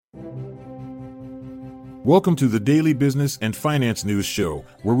Welcome to the Daily Business and Finance News Show,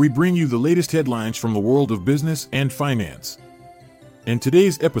 where we bring you the latest headlines from the world of business and finance. In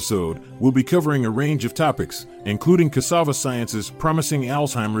today's episode, we'll be covering a range of topics, including Cassava Sciences' promising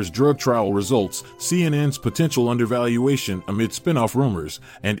Alzheimer's drug trial results, CNN's potential undervaluation amid spin-off rumors,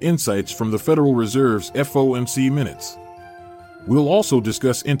 and insights from the Federal Reserve's FOMC minutes. We'll also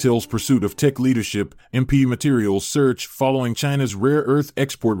discuss Intel's pursuit of tech leadership, MP Materials' surge following China's rare earth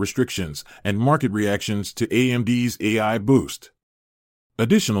export restrictions, and market reactions to AMD's AI boost.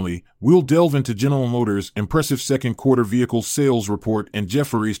 Additionally, we'll delve into General Motors' impressive second-quarter vehicle sales report and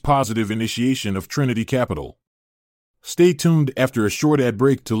Jefferies' positive initiation of Trinity Capital. Stay tuned after a short ad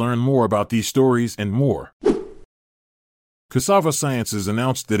break to learn more about these stories and more. Cassava Sciences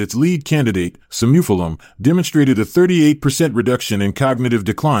announced that its lead candidate, Simufilum, demonstrated a 38% reduction in cognitive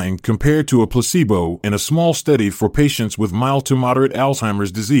decline compared to a placebo in a small study for patients with mild to moderate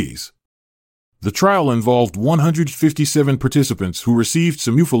Alzheimer's disease. The trial involved 157 participants who received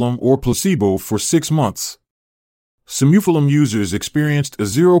Simufilum or placebo for 6 months. Simufilum users experienced a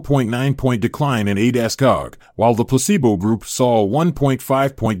 0.9-point decline in ADAS-Cog, while the placebo group saw a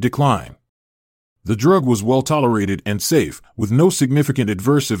 1.5-point decline. The drug was well tolerated and safe, with no significant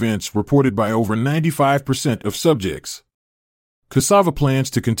adverse events reported by over 95% of subjects. Cassava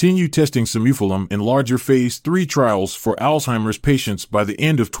plans to continue testing Simufilum in larger Phase 3 trials for Alzheimer's patients by the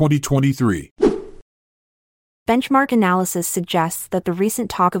end of 2023. Benchmark analysis suggests that the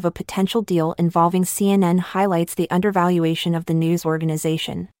recent talk of a potential deal involving CNN highlights the undervaluation of the news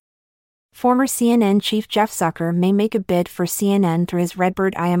organization. Former CNN chief Jeff Zucker may make a bid for CNN through his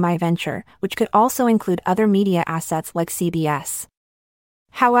Redbird IMI venture, which could also include other media assets like CBS.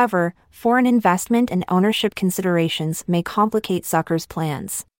 However, foreign investment and ownership considerations may complicate Zucker's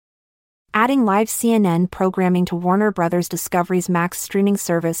plans. Adding live CNN programming to Warner Bros. Discovery's Max streaming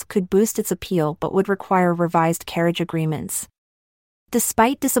service could boost its appeal but would require revised carriage agreements.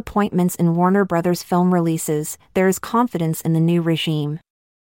 Despite disappointments in Warner Bros. Film releases, there is confidence in the new regime.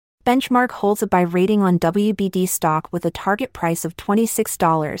 Benchmark holds a buy rating on WBD stock with a target price of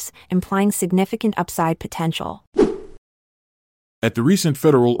 $26, implying significant upside potential. At the recent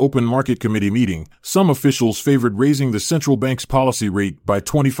Federal Open Market Committee meeting, some officials favored raising the central bank's policy rate by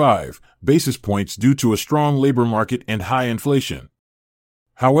 25 basis points due to a strong labor market and high inflation.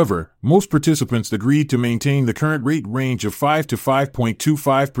 However, most participants agreed to maintain the current rate range of 5 to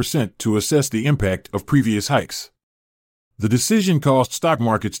 5.25% to assess the impact of previous hikes. The decision caused stock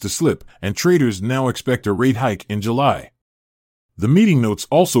markets to slip, and traders now expect a rate hike in July. The meeting notes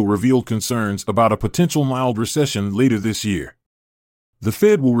also revealed concerns about a potential mild recession later this year. The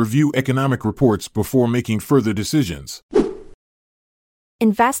Fed will review economic reports before making further decisions.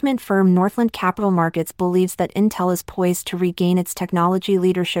 Investment firm Northland Capital Markets believes that Intel is poised to regain its technology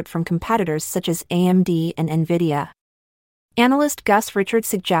leadership from competitors such as AMD and NVIDIA. Analyst Gus Richard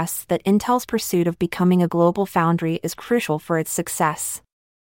suggests that Intel's pursuit of becoming a global foundry is crucial for its success.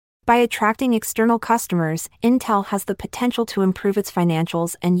 By attracting external customers, Intel has the potential to improve its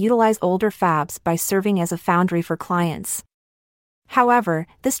financials and utilize older fabs by serving as a foundry for clients. However,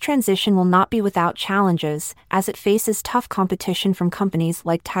 this transition will not be without challenges, as it faces tough competition from companies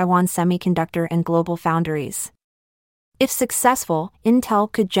like Taiwan Semiconductor and Global Foundries. If successful,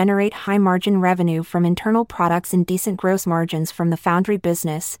 Intel could generate high-margin revenue from internal products and decent gross margins from the foundry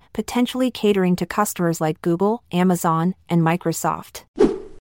business, potentially catering to customers like Google, Amazon, and Microsoft.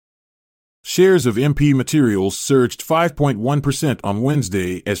 Shares of MP Materials surged 5.1% on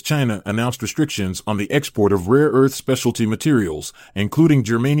Wednesday as China announced restrictions on the export of rare earth specialty materials, including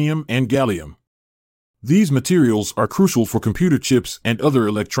germanium and gallium. These materials are crucial for computer chips and other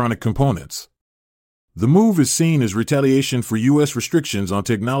electronic components. The move is seen as retaliation for U.S. restrictions on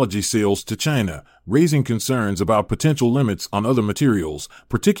technology sales to China, raising concerns about potential limits on other materials,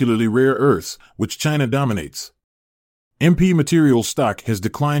 particularly rare earths, which China dominates. MP Materials stock has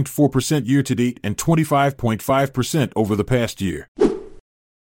declined 4% year-to-date and 25.5% over the past year.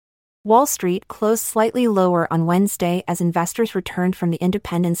 Wall Street closed slightly lower on Wednesday as investors returned from the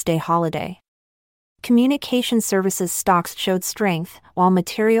Independence Day holiday. Communication services stocks showed strength, while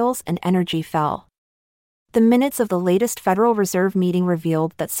materials and energy fell. The minutes of the latest Federal Reserve meeting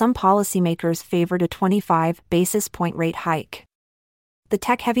revealed that some policymakers favored a 25 basis point rate hike. The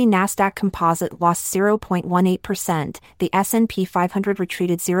tech-heavy Nasdaq Composite lost 0.18%, the S&P 500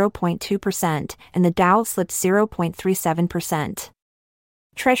 retreated 0.2%, and the Dow slipped 0.37%.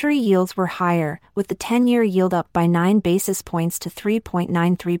 Treasury yields were higher, with the 10-year yield up by 9 basis points to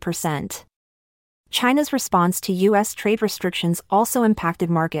 3.93%. China's response to U.S. trade restrictions also impacted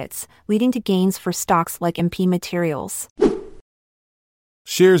markets, leading to gains for stocks like MP Materials.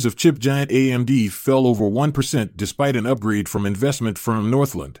 Shares of chip giant AMD fell over 1% despite an upgrade from investment firm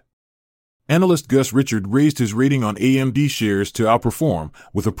Northland. Analyst Gus Richard raised his rating on AMD shares to outperform,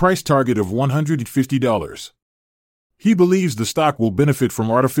 with a price target of $150. He believes the stock will benefit from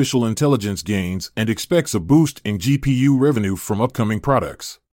artificial intelligence gains and expects a boost in GPU revenue from upcoming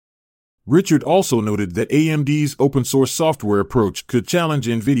products. Richard also noted that AMD's open-source software approach could challenge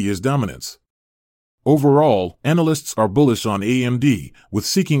NVIDIA's dominance. Overall, analysts are bullish on AMD, with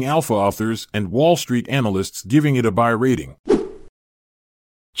Seeking Alpha authors and Wall Street analysts giving it a buy rating.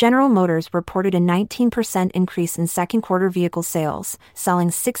 General Motors reported a 19% increase in second quarter vehicle sales,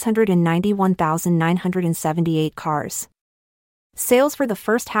 selling 691,978 cars. Sales for the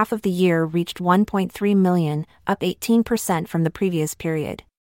first half of the year reached 1.3 million, up 18% from the previous period.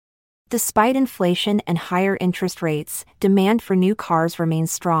 Despite inflation and higher interest rates, demand for new cars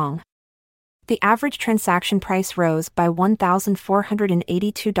remains strong. The average transaction price rose by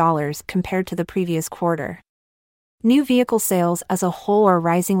 $1,482 compared to the previous quarter. New vehicle sales as a whole are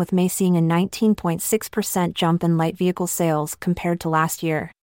rising, with May seeing a 19.6% jump in light vehicle sales compared to last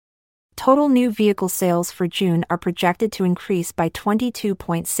year. Total new vehicle sales for June are projected to increase by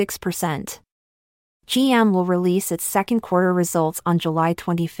 22.6%. GM will release its second quarter results on July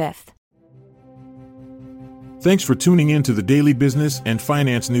 25th. Thanks for tuning in to the Daily Business and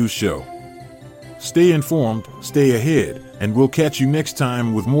Finance News Show. Stay informed, stay ahead, and we'll catch you next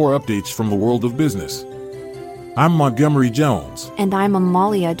time with more updates from the world of business. I'm Montgomery Jones. And I'm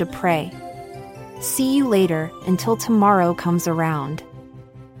Amalia Dupre. See you later, until tomorrow comes around.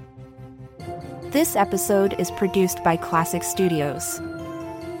 This episode is produced by Classic Studios.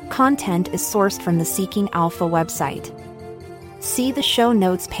 Content is sourced from the Seeking Alpha website. See the show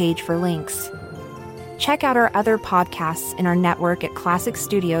notes page for links. Check out our other podcasts in our network at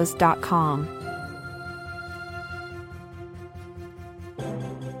classicstudios.com.